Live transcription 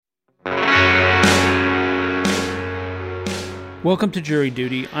Welcome to Jury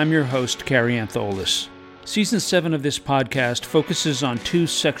Duty. I'm your host, Carrie Antholis. Season 7 of this podcast focuses on 2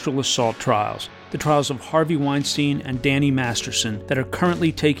 sexual assault trials, the trials of Harvey Weinstein and Danny Masterson, that are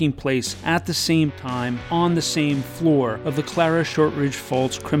currently taking place at the same time on the same floor of the Clara Shortridge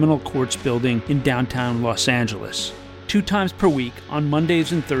Foltz Criminal Courts building in downtown Los Angeles. 2 times per week, on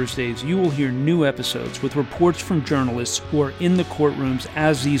Mondays and Thursdays, you will hear new episodes with reports from journalists who are in the courtrooms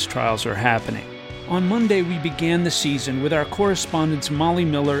as these trials are happening. On Monday, we began the season with our correspondents Molly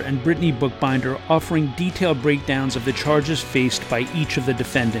Miller and Brittany Bookbinder offering detailed breakdowns of the charges faced by each of the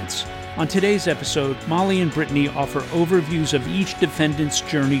defendants. On today's episode, Molly and Brittany offer overviews of each defendant's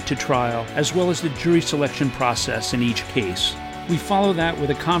journey to trial, as well as the jury selection process in each case. We follow that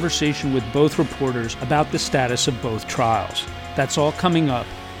with a conversation with both reporters about the status of both trials. That's all coming up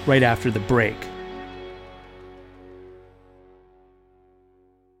right after the break.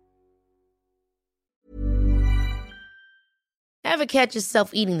 Ever catch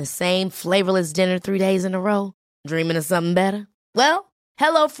yourself eating the same flavorless dinner 3 days in a row? Dreaming of something better? Well,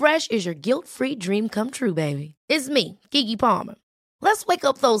 HelloFresh is your guilt-free dream come true, baby. It's me, Keke Palmer. Let's wake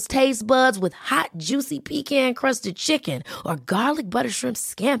up those taste buds with hot, juicy pecan-crusted chicken or garlic butter shrimp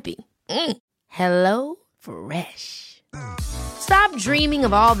scampi. Hello Fresh. Stop dreaming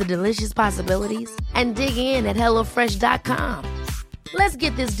of all the delicious possibilities and dig in at HelloFresh.com. Let's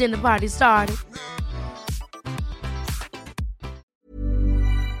get this dinner party started.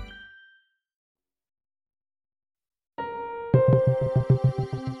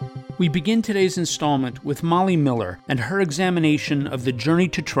 We begin today's installment with Molly Miller and her examination of the journey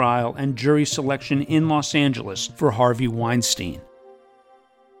to trial and jury selection in Los Angeles for Harvey Weinstein.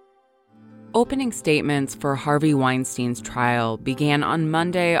 Opening statements for Harvey Weinstein's trial began on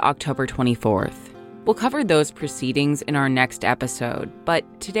Monday, October 24th. We'll cover those proceedings in our next episode, but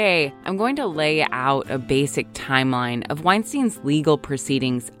today I'm going to lay out a basic timeline of Weinstein's legal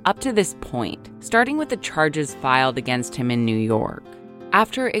proceedings up to this point, starting with the charges filed against him in New York.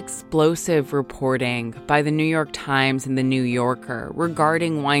 After explosive reporting by the New York Times and the New Yorker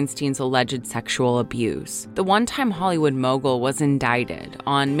regarding Weinstein's alleged sexual abuse, the one-time Hollywood mogul was indicted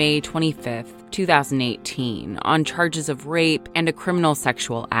on May 25, 2018, on charges of rape and a criminal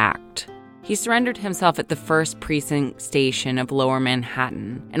sexual act. He surrendered himself at the 1st Precinct Station of Lower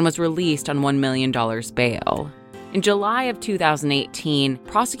Manhattan and was released on $1 million bail. In July of 2018,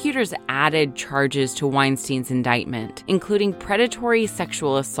 prosecutors added charges to Weinstein's indictment, including predatory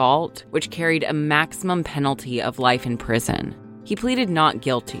sexual assault, which carried a maximum penalty of life in prison. He pleaded not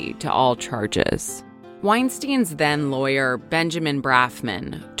guilty to all charges. Weinstein's then lawyer, Benjamin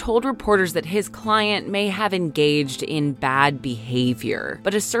Brafman, told reporters that his client may have engaged in bad behavior,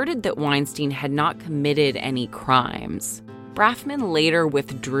 but asserted that Weinstein had not committed any crimes. Brafman later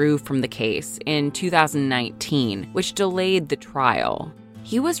withdrew from the case in 2019, which delayed the trial.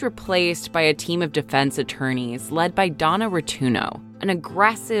 He was replaced by a team of defense attorneys led by Donna Rotuno, an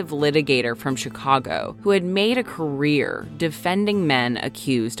aggressive litigator from Chicago who had made a career defending men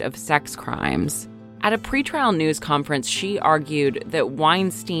accused of sex crimes. At a pretrial news conference, she argued that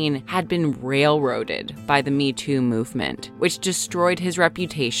Weinstein had been railroaded by the Me Too movement, which destroyed his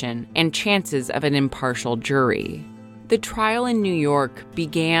reputation and chances of an impartial jury. The trial in New York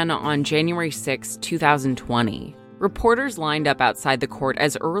began on January 6, 2020. Reporters lined up outside the court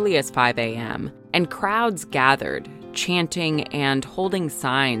as early as 5 a.m., and crowds gathered, chanting and holding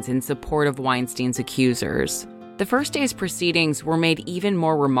signs in support of Weinstein's accusers. The first day's proceedings were made even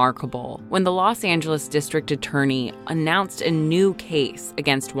more remarkable when the Los Angeles District Attorney announced a new case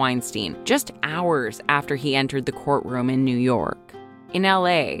against Weinstein just hours after he entered the courtroom in New York. In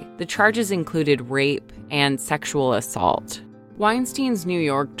LA, the charges included rape and sexual assault. Weinstein's New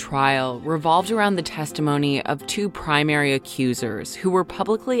York trial revolved around the testimony of 2 primary accusers who were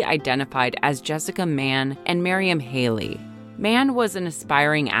publicly identified as Jessica Mann and Miriam Haley. Mann was an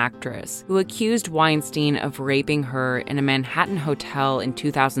aspiring actress who accused Weinstein of raping her in a Manhattan hotel in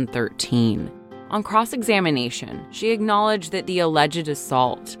 2013. On cross-examination, she acknowledged that the alleged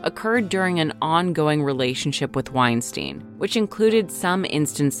assault occurred during an ongoing relationship with Weinstein, which included some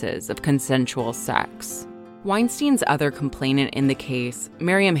instances of consensual sex. Weinstein's other complainant in the case,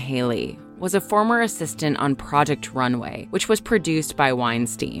 Miriam Haley, was a former assistant on Project Runway, which was produced by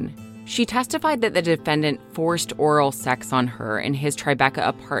Weinstein. She testified that the defendant forced oral sex on her in his Tribeca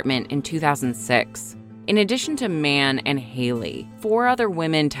apartment in 2006. In addition to Mann and Haley, 4 other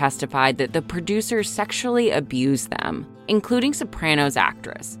women testified that the producer sexually abused them, including Sopranos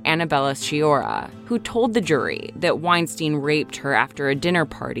actress Annabella Sciorra, who told the jury that Weinstein raped her after a dinner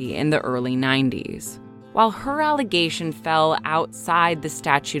party in the early 90s. While her allegation fell outside the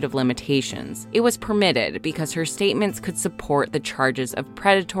statute of limitations, it was permitted because her statements could support the charges of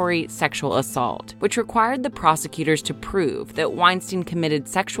predatory sexual assault, which required the prosecutors to prove that Weinstein committed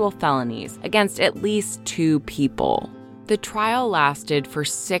sexual felonies against at least 2 people. The trial lasted for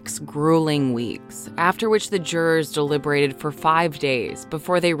 6 grueling weeks, after which the jurors deliberated for 5 days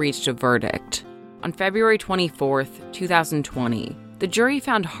before they reached a verdict. On February 24, 2020, the jury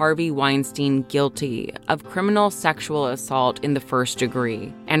found Harvey Weinstein guilty of criminal sexual assault in the 1st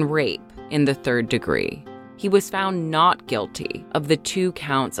degree and rape in the 3rd degree. He was found not guilty of the 2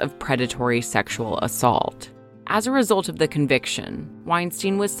 counts of predatory sexual assault. As a result of the conviction,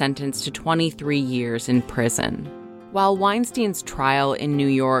 Weinstein was sentenced to 23 years in prison. While Weinstein's trial in New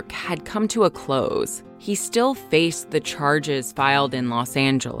York had come to a close, he still faced the charges filed in Los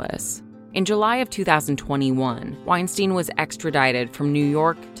Angeles. In July of 2021, Weinstein was extradited from New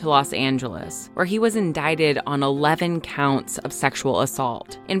York to Los Angeles, where he was indicted on 11 counts of sexual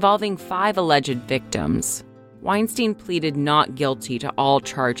assault, involving 5 alleged victims. Weinstein pleaded not guilty to all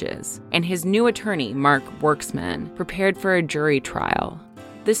charges, and his new attorney, Mark Werksman, prepared for a jury trial.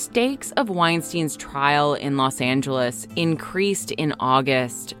 The stakes of Weinstein's trial in Los Angeles increased in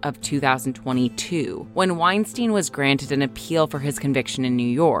August of 2022, when Weinstein was granted an appeal for his conviction in New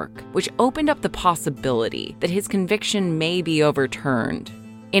York, which opened up the possibility that his conviction may be overturned.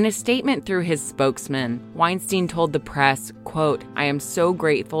 In a statement through his spokesman, Weinstein told the press, quote, "I am so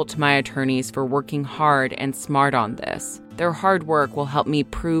grateful to my attorneys for working hard and smart on this. Their hard work will help me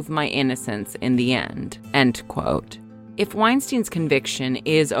prove my innocence in the end," end quote. If Weinstein's conviction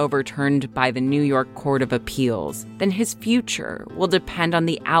is overturned by the New York Court of Appeals, then his future will depend on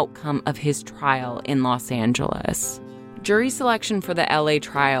the outcome of his trial in Los Angeles. Jury selection for the LA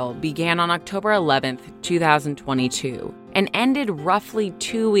trial began on October 11, 2022, and ended roughly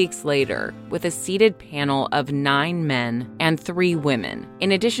 2 weeks later with a seated panel of 9 men and 3 women,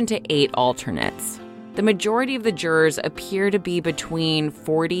 in addition to 8 alternates. The majority of the jurors appear to be between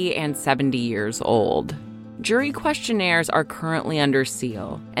 40 and 70 years old. Jury questionnaires are currently under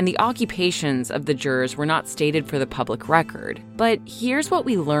seal, and the occupations of the jurors were not stated for the public record. But here's what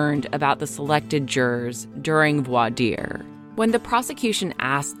we learned about the selected jurors during voir dire. When the prosecution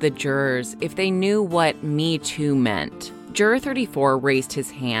asked the jurors if they knew what Me Too meant, Juror 34 raised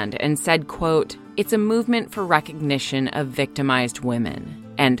his hand and said, quote, "It's a movement for recognition of victimized women,"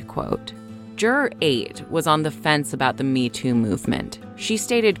 end quote. Juror 8 was on the fence about the Me Too movement. She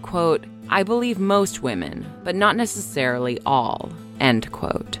stated, quote, "I believe most women, but not necessarily all," end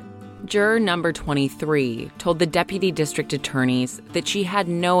quote. Juror number 23 told the deputy district attorneys that she had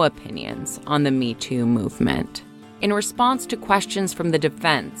no opinions on the Me Too movement. In response to questions from the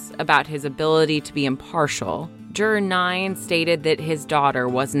defense about his ability to be impartial, Juror 9 stated that his daughter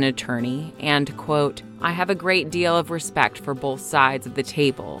was an attorney and, quote, "I have a great deal of respect for both sides of the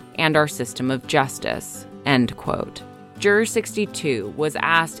table and our system of justice," end quote. Juror 62 was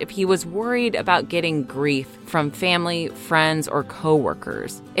asked if he was worried about getting grief from family, friends, or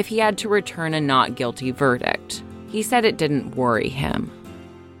coworkers if he had to return a not guilty verdict. He said it didn't worry him.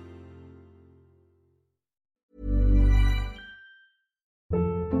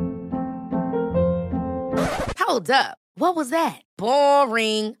 Hold up. What was that?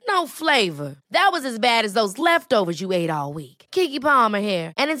 Boring. No flavor. That was as bad as those leftovers you ate all week. Keke Palmer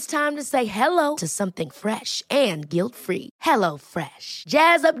here, and it's time to say hello to something fresh and guilt-free. Hello Fresh.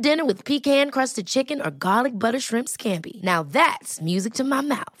 Jazz up dinner with pecan-crusted chicken or garlic butter shrimp scampi. Now that's music to my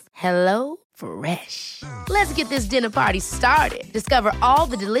mouth. Hello Fresh. Let's get this dinner party started. Discover all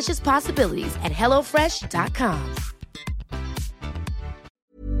the delicious possibilities at HelloFresh.com.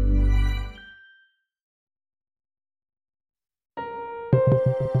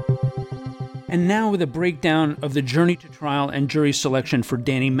 And now, with a breakdown of the journey to trial and jury selection for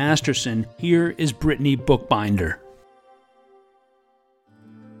Danny Masterson, here is Brittany Bookbinder.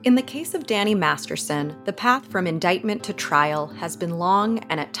 In the case of Danny Masterson, the path from indictment to trial has been long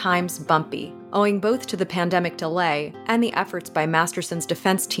and at times bumpy, owing both to the pandemic delay and the efforts by Masterson's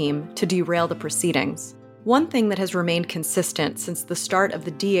defense team to derail the proceedings. One thing that has remained consistent since the start of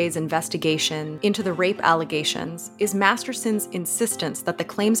the DA's investigation into the rape allegations is Masterson's insistence that the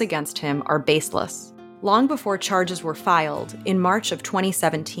claims against him are baseless. Long before charges were filed, in March of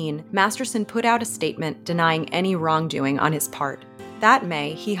 2017, Masterson put out a statement denying any wrongdoing on his part. That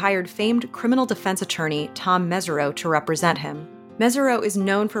May, he hired famed criminal defense attorney Tom Mesereau to represent him. Mesereau is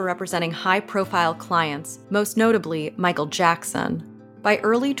known for representing high-profile clients, most notably Michael Jackson. By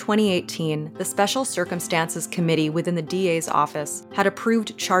early 2018, the Special Circumstances Committee within the DA's office had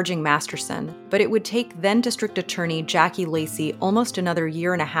approved charging Masterson, but it would take then District Attorney Jackie Lacey almost another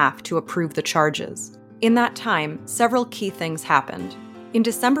year and a half to approve the charges. In that time, several key things happened. In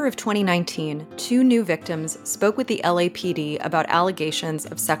December of 2019, 2 new victims spoke with the LAPD about allegations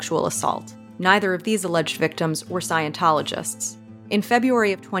of sexual assault. Neither of these alleged victims were Scientologists. In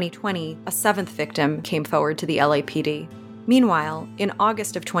February of 2020, a 7th victim came forward to the LAPD. Meanwhile, in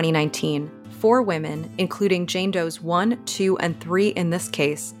August of 2019, 4 women, including Jane Doe's 1, 2, and 3 in this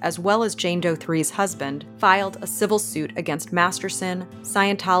case, as well as Jane Doe 3's husband, filed a civil suit against Masterson,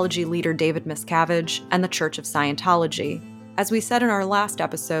 Scientology leader David Miscavige, and the Church of Scientology. As we said in our last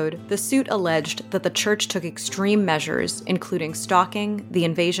episode, the suit alleged that the church took extreme measures, including stalking, the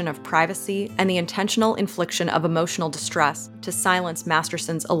invasion of privacy, and the intentional infliction of emotional distress to silence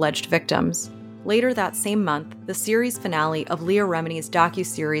Masterson's alleged victims. Later that same month, the series finale of Leah Remini's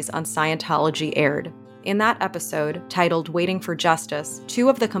docuseries on Scientology aired. In that episode, titled Waiting for Justice, 2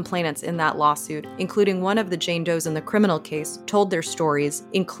 of the complainants in that lawsuit, including one of the Jane Does in the criminal case, told their stories,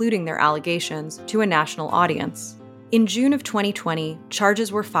 including their allegations, to a national audience. In June of 2020,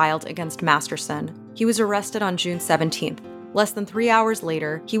 charges were filed against Masterson. He was arrested on June 17th. Less than 3 hours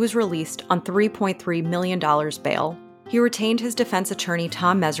later, he was released on $3.3 million bail. He retained his defense attorney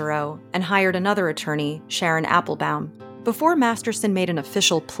Tom Mesereau and hired another attorney, Sharon Applebaum. Before Masterson made an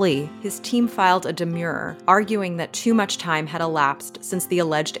official plea, his team filed a demurrer, arguing that too much time had elapsed since the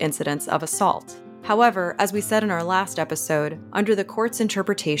alleged incidents of assault. However, as we said in our last episode, under the court's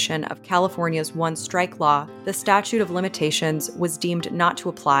interpretation of California's one-strike law, the statute of limitations was deemed not to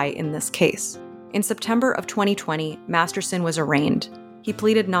apply in this case. In September of 2020, Masterson was arraigned. He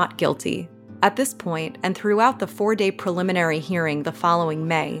pleaded not guilty. At this point, and throughout the 4-day preliminary hearing the following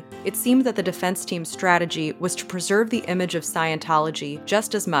May, it seemed that the defense team's strategy was to preserve the image of Scientology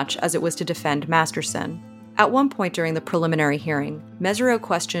just as much as it was to defend Masterson. At one point during the preliminary hearing, Mesereau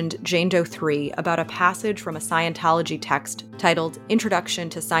questioned Jane Doe 3 about a passage from a Scientology text titled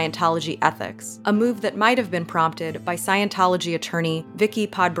Introduction to Scientology Ethics, a move that might have been prompted by Scientology attorney Vicky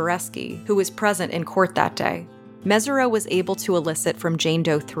Podboreski, who was present in court that day. Mesereau was able to elicit from Jane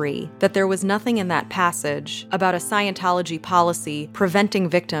Doe 3 that there was nothing in that passage about a Scientology policy preventing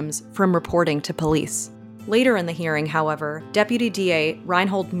victims from reporting to police. Later in the hearing, however, Deputy DA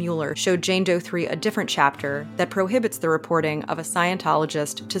Reinhold Mueller showed Jane Doe 3 a different chapter that prohibits the reporting of a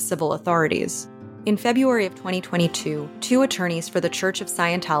Scientologist to civil authorities. In February of 2022, 2 attorneys for the Church of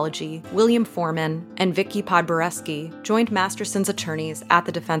Scientology, William Foreman and Vicky Podboreski, joined Masterson's attorneys at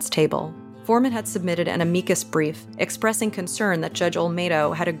the defense table. Foreman had submitted an amicus brief expressing concern that Judge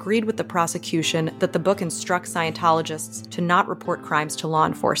Olmedo had agreed with the prosecution that the book instructs Scientologists to not report crimes to law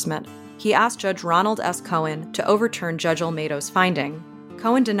enforcement. He asked Judge Ronald S. Cohen to overturn Judge Olmedo's finding.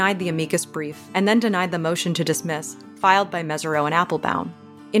 Cohen denied the amicus brief and then denied the motion to dismiss, filed by Mesereau and Applebaum.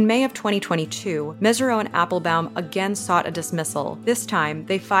 In May of 2022, Mesereau and Applebaum again sought a dismissal. This time,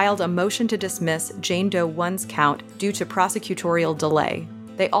 they filed a motion to dismiss Jane Doe 1's count due to prosecutorial delay.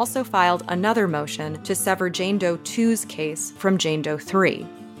 They also filed another motion to sever Jane Doe 2's case from Jane Doe 3.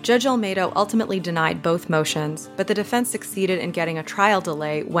 Judge Olmedo ultimately denied both motions, but the defense succeeded in getting a trial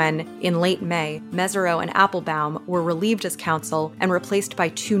delay when, in late May, Mesereau and Applebaum were relieved as counsel and replaced by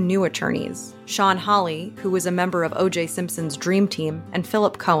 2 new attorneys, Sean Hawley, who was a member of O.J. Simpson's Dream Team, and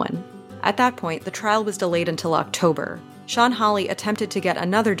Philip Cohen. At that point, the trial was delayed until October. Sean Hawley attempted to get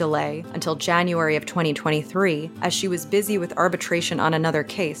another delay until January of 2023, as she was busy with arbitration on another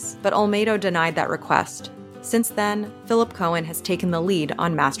case, but Olmedo denied that request. Since then, Philip Cohen has taken the lead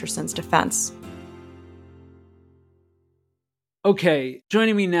on Masterson's defense. Okay,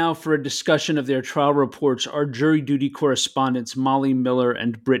 joining me now for a discussion of their trial reports are jury duty correspondents Molly Miller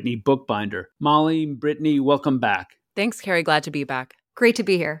and Brittany Bookbinder. Molly, Brittany, welcome back. Thanks, Carrie. Glad to be back. Great to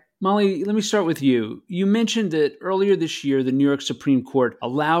be here. Molly, let me start with you. You mentioned that earlier this year, the New York Supreme Court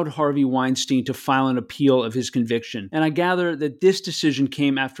allowed Harvey Weinstein to file an appeal of his conviction. And I gather that this decision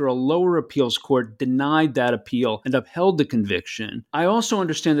came after a lower appeals court denied that appeal and upheld the conviction. I also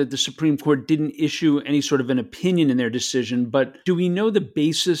understand that the Supreme Court didn't issue any sort of an opinion in their decision, but do we know the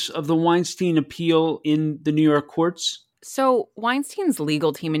basis of the Weinstein appeal in the New York courts? So Weinstein's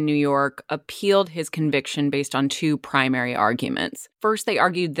legal team in New York appealed his conviction based on 2 primary arguments. First, they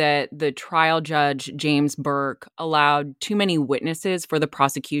argued that the trial judge, James Burke, allowed too many witnesses for the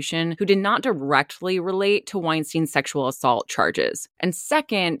prosecution who did not directly relate to Weinstein's sexual assault charges. And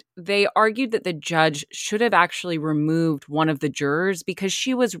second, they argued that the judge should have actually removed one of the jurors because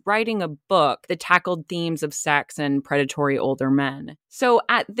she was writing a book that tackled themes of sex and predatory older men. So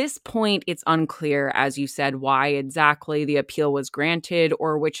at this point, it's unclear, as you said, why exactly exactly the appeal was granted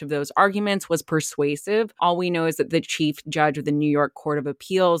or which of those arguments was persuasive. All we know is that the chief judge of the New York Court of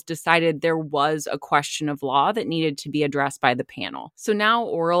Appeals decided there was a question of law that needed to be addressed by the panel. So now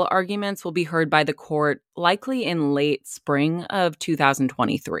oral arguments will be heard by the court likely in late spring of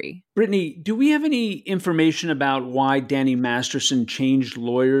 2023. Brittany, do we have any information about why Danny Masterson changed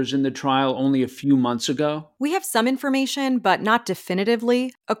lawyers in the trial only a few months ago? We have some information, but not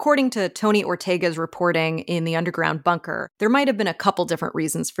definitively. According to Tony Ortega's reporting in the Underground Bunker, there might have been a couple different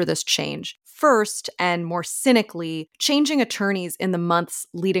reasons for this change. First, and more cynically, changing attorneys in the months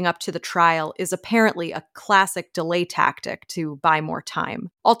leading up to the trial is apparently a classic delay tactic to buy more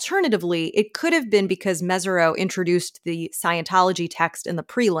time. Alternatively, it could have been because Mesereau introduced the Scientology text in the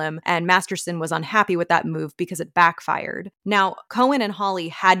prelim, and Masterson was unhappy with that move because it backfired. Now, Cohen and Hawley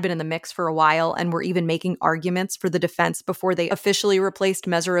had been in the mix for a while and were even making arguments for the defense before they officially replaced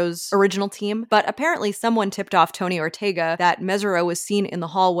Mesereau's original team, but apparently someone tipped off Tony Ortega that Mesereau was seen in the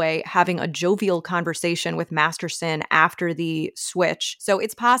hallway having a jovial conversation with Masterson after the switch. So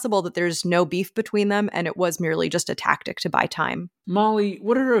it's possible that there's no beef between them and it was merely just a tactic to buy time. Molly,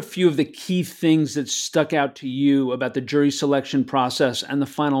 what are a few of the key things that stuck out to you about the jury selection process and the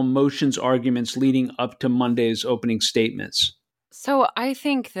final motions arguments leading up to Monday's opening statements? So I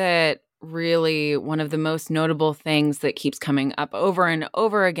think that really one of the most notable things that keeps coming up over and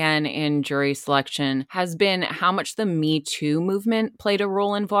over again in jury selection has been how much the Me Too movement played a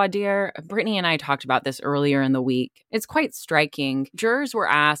role in voir dire. Brittany and I talked about this earlier in the week. It's quite striking. Jurors were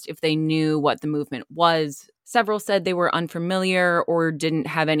asked if they knew what the movement was. Several said they were unfamiliar or didn't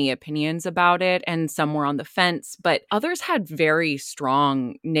have any opinions about it, and some were on the fence, but others had very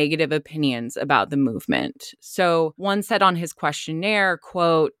strong negative opinions about the movement. So one said on his questionnaire,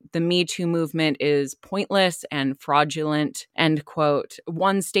 quote, "The Me Too movement is pointless and fraudulent," end quote.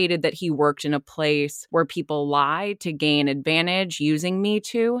 One stated that he worked in a place where people lie to gain advantage using Me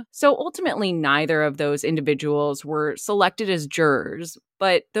Too. So ultimately, neither of those individuals were selected as jurors.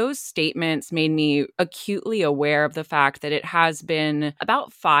 But those statements made me acutely aware of the fact that it has been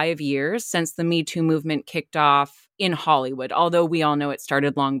about 5 years since the Me Too movement kicked off in Hollywood, although we all know it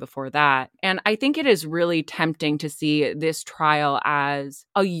started long before that. And I think it is really tempting to see this trial as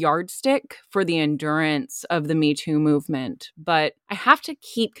a yardstick for the endurance of the Me Too movement. But I have to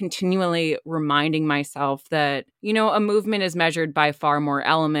keep continually reminding myself that, a movement is measured by far more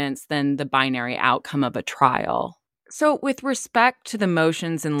elements than the binary outcome of a trial. So with respect to the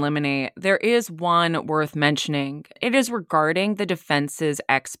motions in limine, there is one worth mentioning. It is regarding the defense's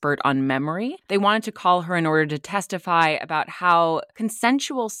expert on memory. They wanted to call her in order to testify about how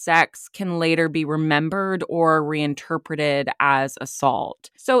consensual sex can later be remembered or reinterpreted as assault.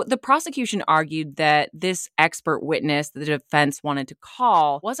 So the prosecution argued that this expert witness that the defense wanted to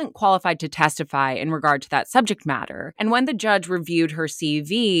call wasn't qualified to testify in regard to that subject matter. And when the judge reviewed her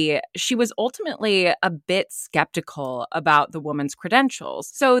CV, she was ultimately a bit skeptical about the woman's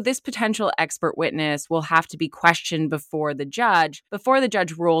credentials. So this potential expert witness will have to be questioned before the judge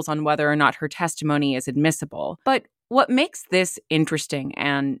rules on whether or not her testimony is admissible. But what makes this interesting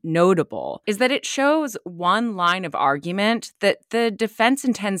and notable is that it shows one line of argument that the defense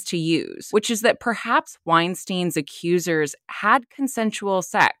intends to use, which is that perhaps Weinstein's accusers had consensual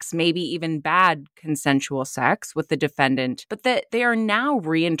sex, maybe even bad consensual sex with the defendant, but that they are now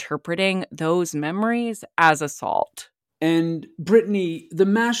reinterpreting those memories as assault. And Brittany, the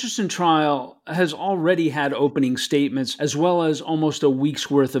Masterson trial has already had opening statements as well as almost a week's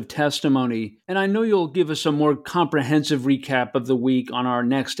worth of testimony. And I know you'll give us a more comprehensive recap of the week on our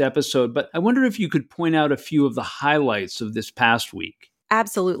next episode, but I wonder if you could point out a few of the highlights of this past week.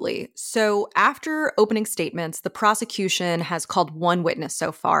 Absolutely. So after opening statements, the prosecution has called one witness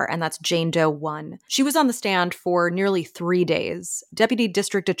so far, and that's Jane Doe 1. She was on the stand for nearly 3 days. Deputy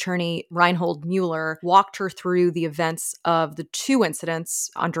District Attorney Reinhold Mueller walked her through the events of the 2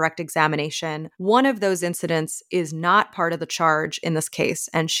 incidents on direct examination. One of those incidents is not part of the charge in this case,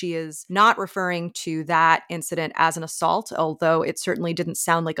 and she is not referring to that incident as an assault, although it certainly didn't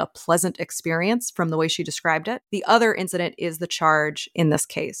sound like a pleasant experience from the way she described it. The other incident is the charge in this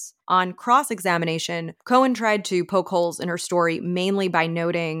case. On cross-examination, Cohen tried to poke holes in her story mainly by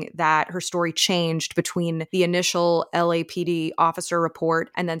noting that her story changed between the initial LAPD officer report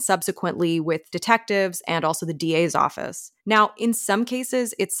and then subsequently with detectives and also the DA's office. Now, in some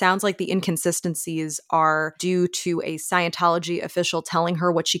cases, it sounds like the inconsistencies are due to a Scientology official telling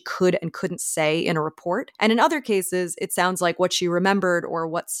her what she could and couldn't say in a report. And in other cases, it sounds like what she remembered or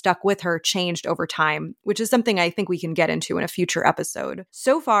what stuck with her changed over time, which is something I think we can get into in a future episode.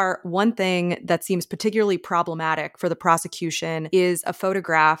 So far, one thing that seems particularly problematic for the prosecution is a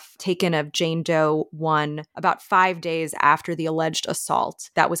photograph taken of Jane Doe 1 about 5 days after the alleged assault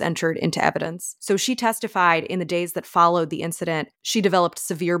that was entered into evidence. So she testified in the days that followed the incident, she developed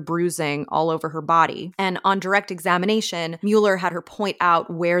severe bruising all over her body. And on direct examination, Mueller had her point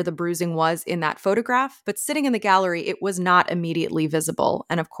out where the bruising was in that photograph, but sitting in the gallery, it was not immediately visible.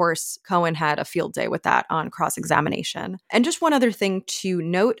 And of course, Cohen had a field day with that on cross-examination. And just one other thing to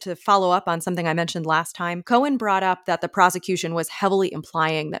note, to follow up on something I mentioned last time, Cohen brought up that the prosecution was heavily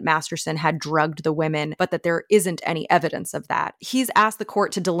implying that Masterson had drugged the women, but that there isn't any evidence of that. He's asked the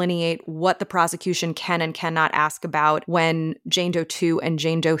court to delineate what the prosecution can and cannot ask about when Jane Doe 2 and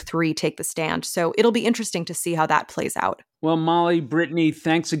Jane Doe 3 take the stand. So it'll be interesting to see how that plays out. Well, Molly, Brittany,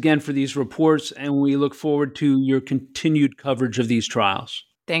 thanks again for these reports, and we look forward to your continued coverage of these trials.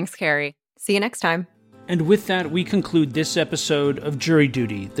 Thanks, Carrie. See you next time. And with that, we conclude this episode of Jury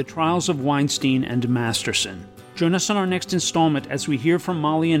Duty, the trials of Weinstein and Masterson. Join us on our next installment as we hear from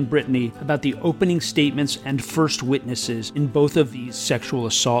Molly and Brittany about the opening statements and first witnesses in both of these sexual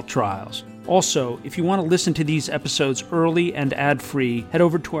assault trials. Also, if you want to listen to these episodes early and ad-free, head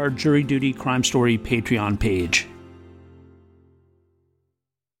over to our Jury Duty Crime Story Patreon page.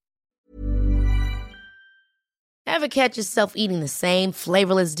 Ever catch yourself eating the same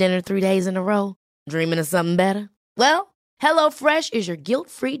flavorless dinner 3 days in a row? Dreaming of something better? Well, HelloFresh is your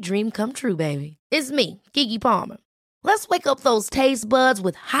guilt-free dream come true, baby. It's me, Keke Palmer. Let's wake up those taste buds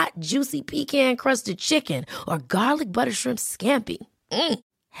with hot, juicy pecan-crusted chicken or garlic butter shrimp scampi.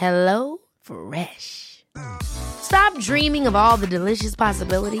 Hello Fresh. Stop dreaming of all the delicious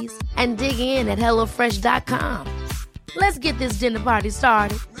possibilities and dig in at HelloFresh.com. Let's get this dinner party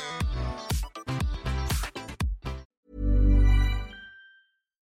started.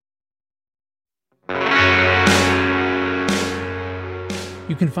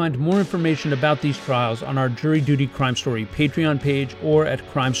 You can find more information about these trials on our Jury Duty Crime Story Patreon page or at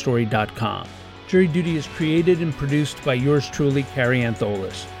crimestory.com. Jury Duty is created and produced by yours truly, Carrie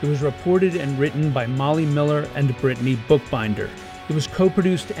Antholis. It was reported and written by Molly Miller and Brittany Bookbinder. It was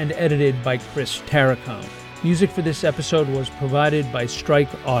co-produced and edited by Chris Tarracone. Music for this episode was provided by Strike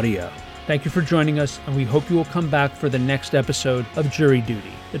Audio. Thank you for joining us, and we hope you will come back for the next episode of Jury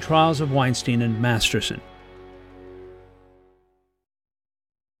Duty, the trials of Weinstein and Masterson.